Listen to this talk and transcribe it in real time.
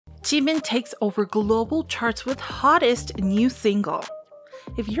Jimin takes over global charts with hottest new single.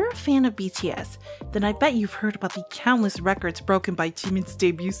 If you're a fan of BTS, then I bet you've heard about the countless records broken by Jimin's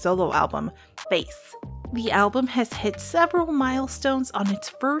debut solo album, Face. The album has hit several milestones on its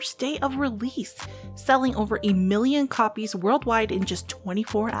first day of release, selling over 1 million copies worldwide in just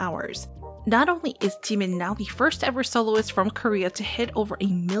 24 hours. Not only is Jimin now the first ever soloist from Korea to hit over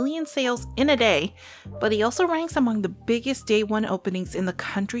 1 million sales in a day, but he also ranks among the biggest day one openings in the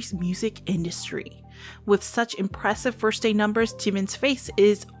country's music industry. With such impressive first day numbers, Jimin's Face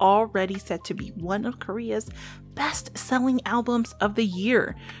is already set to be one of Korea's best-selling albums of the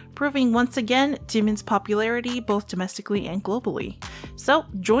year, proving once again Jimin's popularity both domestically and globally. So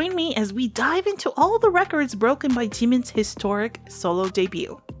join me as we dive into all the records broken by Jimin's historic solo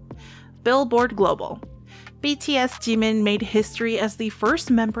debut. Billboard Global. BTS Jimin made history as the first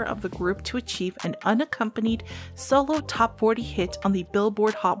member of the group to achieve an unaccompanied solo top 40 hit on the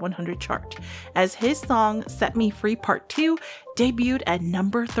Billboard Hot 100 chart, as his song Set Me Free Part 2 debuted at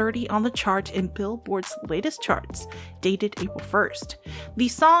number 30 on the chart in Billboard's latest charts, dated April 1st. The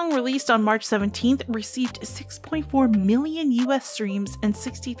song, released on March 17th, received 6.4 million US streams and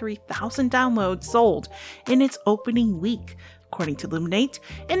 63,000 downloads sold in its opening week, according to Luminate.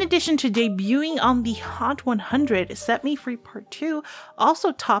 In addition to debuting on the Hot 100, Set Me Free Part 2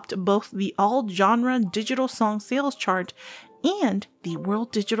 also topped both the all-genre digital song sales chart and the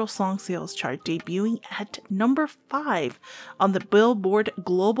World Digital Song Sales Chart, debuting at number 5 on the Billboard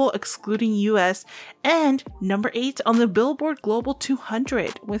Global excluding US and number 8 on the Billboard Global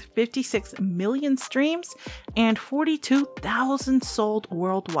 200 with 56 million streams and 42,000 sold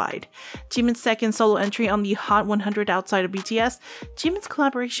worldwide. Jimin's second solo entry on the Hot 100 outside of BTS, Jimin's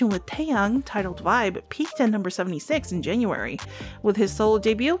collaboration with Taeyang, titled Vibe, peaked at number 76 in January. With his solo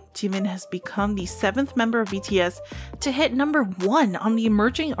debut, Jimin has become the 7th member of BTS to hit number 1 on the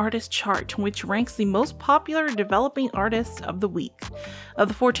Emerging Artist chart, which ranks the most popular developing artists of the week. Of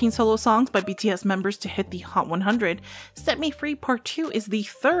the 14 solo songs by BTS members to hit the Hot 100, Set Me Free Part 2 is the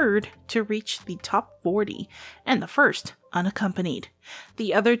third to reach the top 40, and the first unaccompanied.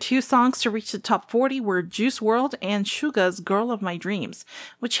 The other 2 songs to reach the top 40 were Juice WRLD and Suga's Girl of My Dreams,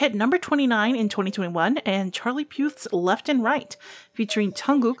 which hit number 29 in 2021, and Charlie Puth's Left and Right, featuring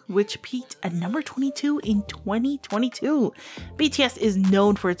Jungkook, which peaked at number 22 in 2022. BTS is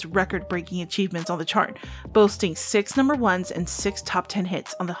known for its record-breaking achievements on the chart, boasting 6 number 1s and 6 top 10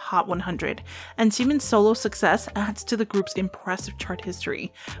 hits on the Hot 100, and Jimin's solo success adds to the group's impressive chart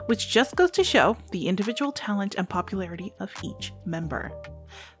history, which just goes to show the individual talent and popularity of each member.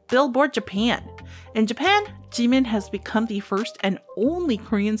 Billboard Japan. In Japan, Jimin has become the first and only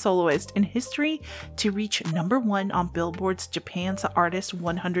Korean soloist in history to reach number 1 on Billboard's Japan's Artist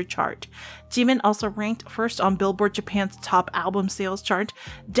 100 chart. Jimin also ranked first on Billboard Japan's Top Album Sales chart,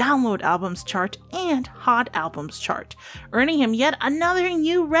 Download Albums chart, and Hot Albums chart, earning him yet another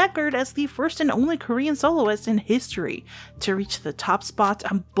new record as the first and only Korean soloist in history to reach the top spot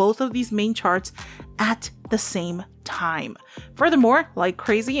on both of these main charts at the same time. Furthermore, Like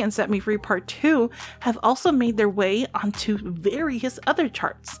Crazy and Set Me Free Part 2 have also made their way onto various other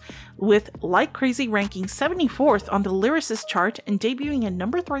charts, with Like Crazy ranking 74th on the Lyricist chart and debuting at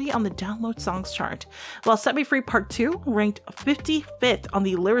number 3 on the Download Songs chart, while Set Me Free Part 2 ranked 55th on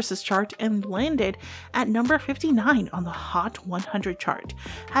the Lyricist chart and landed at number 59 on the Hot 100 chart,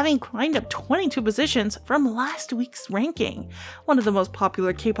 having climbed up 22 positions from last week's ranking. One of the most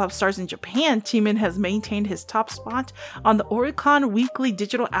popular K-pop stars in Japan, Jimin has maintained his top spot on the Oricon Weekly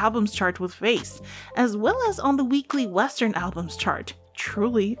Digital Albums chart with Face, as well as on the Weekly Western Albums chart.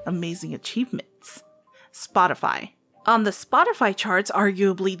 Truly amazing achievements. Spotify. On the Spotify charts,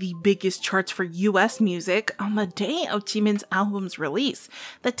 arguably the biggest charts for US music, on the day of Jimin's album's release,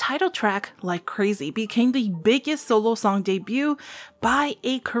 the title track, Like Crazy, became the biggest solo song debut by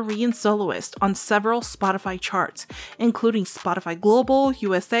a Korean soloist on several Spotify charts, including Spotify Global,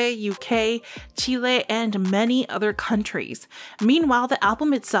 USA, UK, Chile, and many other countries. Meanwhile, the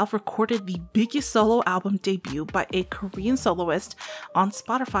album itself recorded the biggest solo album debut by a Korean soloist on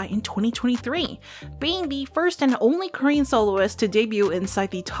Spotify in 2023, being the first and only Korean soloist to debut inside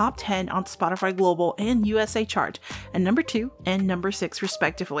the top 10 on Spotify Global and USA chart, and number 2 and number 6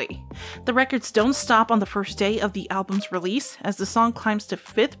 respectively. The records don't stop on the first day of the album's release, as the song climbs to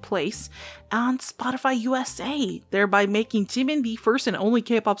 5th place on Spotify USA, thereby making Jimin the first and only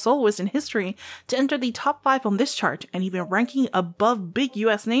K-pop soloist in history to enter the top 5 on this chart, and even ranking above big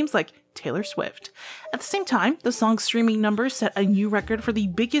US names like Taylor Swift. At the same time, the song's streaming numbers set a new record for the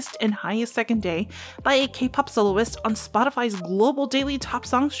biggest and highest second day by a K-pop soloist on Spotify's global daily top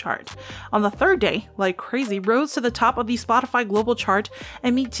songs chart. On the third day, Like Crazy rose to the top of the Spotify global chart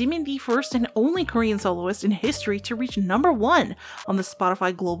and made Jimin the first and only Korean soloist in history to reach number 1 on the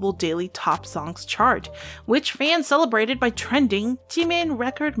Spotify global daily top songs chart, which fans celebrated by trending Jimin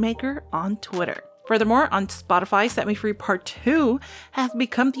Record Maker on Twitter. Furthermore, on Spotify, Set Me Free Part 2 has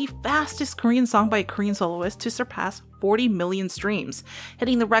become the fastest Korean song by a Korean soloist to surpass 40 million streams,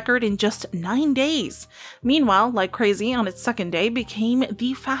 hitting the record in just 9 days. Meanwhile, Like Crazy on its second day became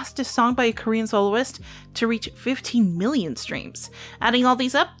the fastest song by a Korean soloist to reach 15 million streams. Adding all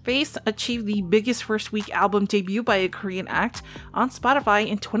these up, Face achieved the biggest first week album debut by a Korean act on Spotify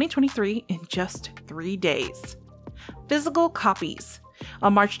in 2023 in just 3 days. Physical copies.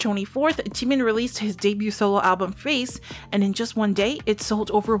 On March 24th, Jimin released his debut solo album Face, and in just 1 day, it sold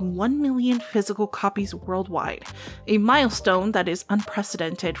over 1 million physical copies worldwide, a milestone that is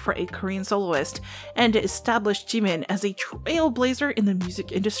unprecedented for a Korean soloist and established Jimin as a trailblazer in the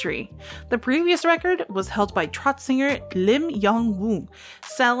music industry. The previous record was held by trot singer Lim Young-woo,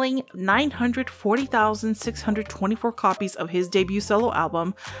 selling 940,624 copies of his debut solo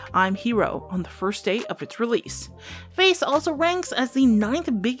album I'm Hero on the first day of its release. Face also ranks as the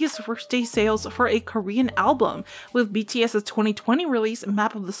 9th biggest first day sales for a Korean album, with BTS's 2020 release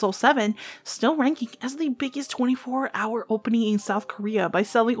Map of the Soul 7 still ranking as the biggest 24-hour opening in South Korea by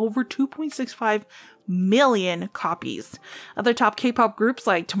selling over 2.65 million copies. Other top K-pop groups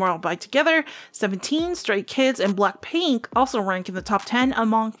like Tomorrow X Together, 17, Stray Kids, and Blackpink also rank in the top 10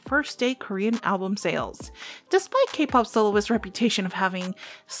 among first-day Korean album sales. Despite K-pop soloists' reputation of having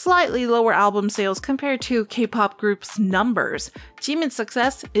slightly lower album sales compared to K-pop groups' numbers, Jimin's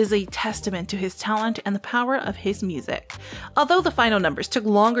success is a testament to his talent and the power of his music. Although the final numbers took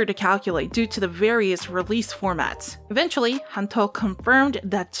longer to calculate due to the various release formats, eventually, Hanto confirmed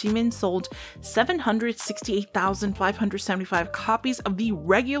that Jimin sold 768,575 copies of the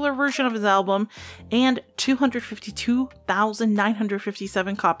regular version of his album and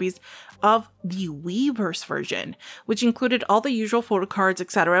 252,957 copies of the Weverse version, which included all the usual photo cards,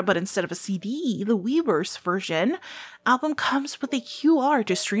 etc., but instead of a CD, the Weverse version album comes with a QR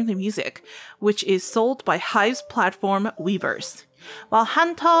to stream the music, which is sold by Hive's platform Weverse. While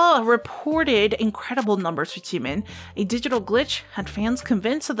Hanta reported incredible numbers for Jimin, a digital glitch had fans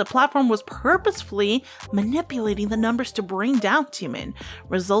convinced that the platform was purposefully manipulating the numbers to bring down Jimin,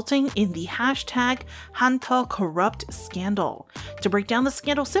 resulting in the hashtag HantaCorrupt scandal. To break down the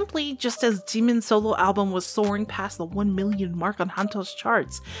scandal simply, just as Jimin's solo album was soaring past the 1 million mark on Hanta's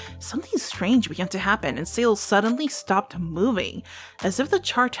charts, something strange began to happen and sales suddenly stopped moving, as if the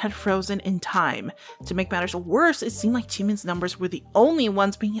chart had frozen in time. To make matters worse, it seemed like Jimin's numbers were the only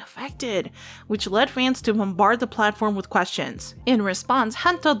ones being affected, which led fans to bombard the platform with questions. In response,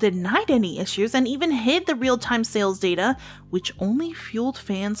 Hanta denied any issues and even hid the real-time sales data, which only fueled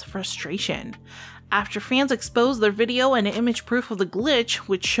fans' frustration. After fans exposed their video and image proof of the glitch,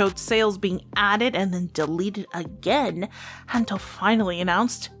 which showed sales being added and then deleted again, Hanta finally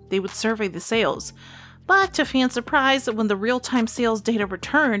announced they would survey the sales. But to fans' surprise, when the real-time sales data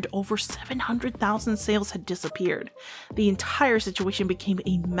returned, over 700,000 sales had disappeared. The entire situation became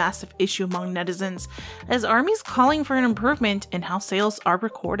a massive issue among netizens, as armies calling for an improvement in how sales are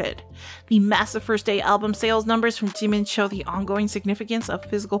recorded. The massive first-day album sales numbers from Jimin show the ongoing significance of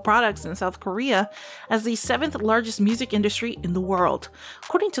physical products in South Korea as the 7th largest music industry in the world.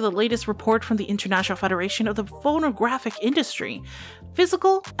 According to the latest report from the International Federation of the Phonographic Industry,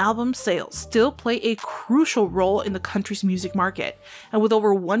 physical album sales still play a crucial role in the country's music market, and with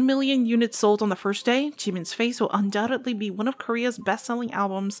over 1 million units sold on the first day, Jimin's Face will undoubtedly be one of Korea's best-selling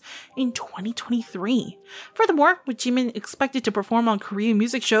albums in 2023. Furthermore, with Jimin expected to perform on Korean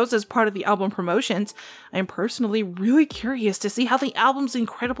music shows as part of the album promotions, I am personally really curious to see how the album's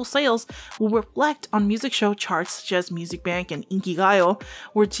incredible sales will reflect on music show charts such as Music Bank and Inkigayo,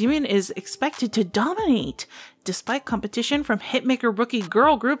 where Jimin is expected to dominate, despite competition from hitmaker rookie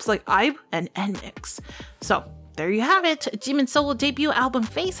girl groups like IVE and NMIXX. So, there you have it. Jimin's solo debut album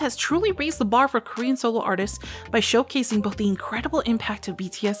Face has truly raised the bar for Korean solo artists by showcasing both the incredible impact of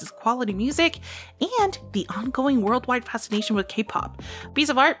BTS's quality music and the ongoing worldwide fascination with K-pop. Piece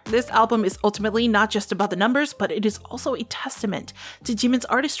of art, this album is ultimately not just about the numbers, but it is also a testament to Jimin's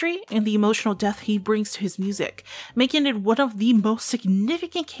artistry and the emotional depth he brings to his music, making it one of the most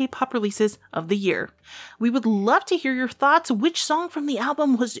significant K-pop releases of the year. We would love to hear your thoughts. Which song from the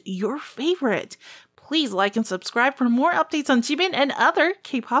album was your favorite? Please like and subscribe for more updates on Jimin and other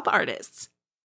K-pop artists.